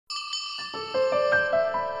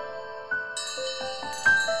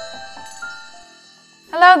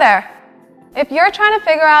Hello there! If you're trying to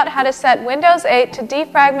figure out how to set Windows 8 to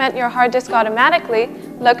defragment your hard disk automatically,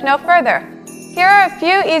 look no further. Here are a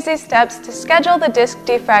few easy steps to schedule the Disk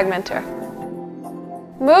Defragmenter.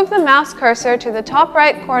 Move the mouse cursor to the top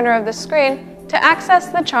right corner of the screen to access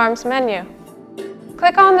the Charms menu.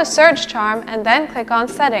 Click on the Search charm and then click on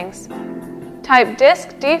Settings. Type Disk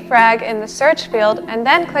Defrag in the search field and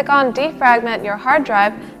then click on Defragment your hard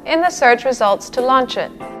drive in the search results to launch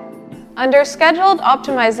it. Under Scheduled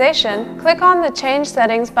Optimization, click on the Change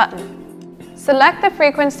Settings button. Select the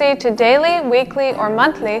frequency to daily, weekly, or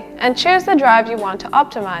monthly and choose the drive you want to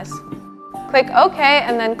optimize. Click OK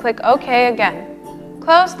and then click OK again.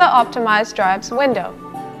 Close the Optimized Drives window.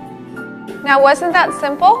 Now, wasn't that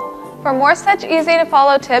simple? For more such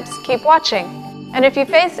easy-to-follow tips, keep watching. And if you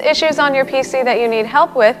face issues on your PC that you need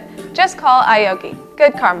help with, just call iYogi.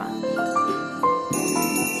 Good karma!